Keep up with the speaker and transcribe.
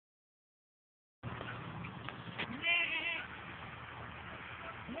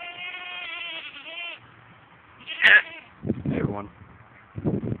one.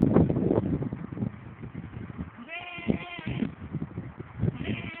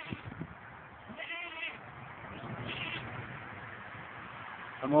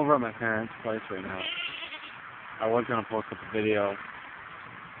 I'm over at my parents' place right now. I was going to post up a video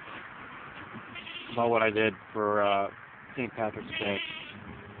about what I did for St. Patrick's Day,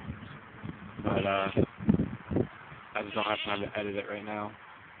 but I just don't have time to edit it right now.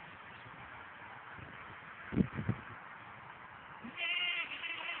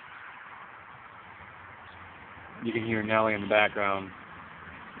 You can hear Nellie in the background.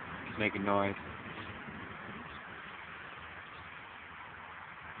 She's making noise.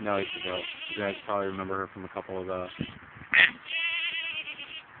 Nellie's the girl. You guys probably remember her from a couple of the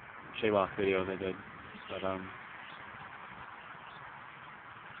Shaylock videos I did. But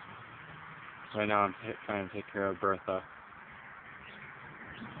right now I'm trying to take care of Bertha.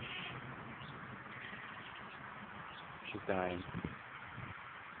 She's dying.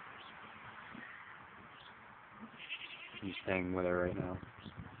 I'm staying with her right now.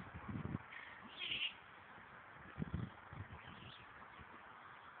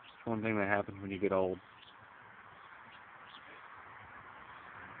 It's one thing that happens when you get old.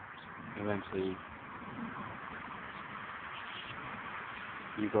 Eventually,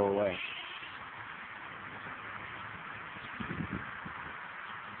 you go away.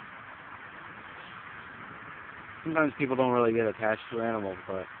 Sometimes people don't really get attached to animals,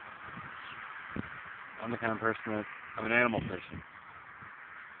 but I'm the kind of person that I'm an animal person.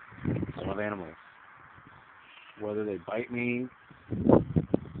 I love animals. Whether they bite me,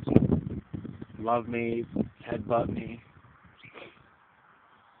 love me, headbutt me,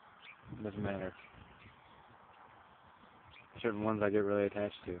 it doesn't matter. Certain ones I get really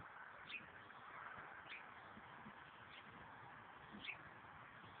attached to.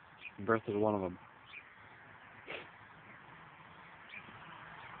 Bertha's one of them.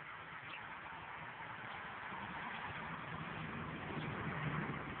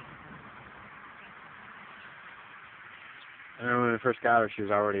 I remember when we first got her, she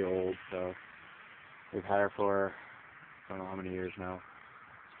was already old, so we've had her for I don't know how many years now.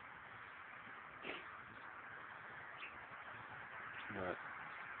 But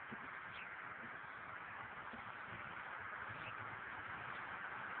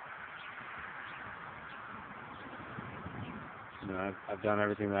you know, I've done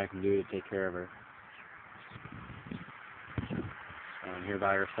everything that I can do to take care of her. I'm here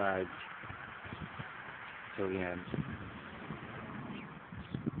by her side till the end.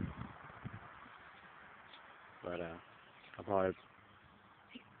 But I'll probably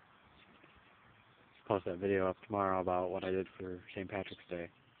post that video up tomorrow about what I did for St. Patrick's Day.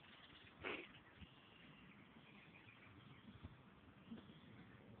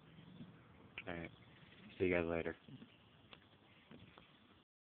 Alright, see you guys later.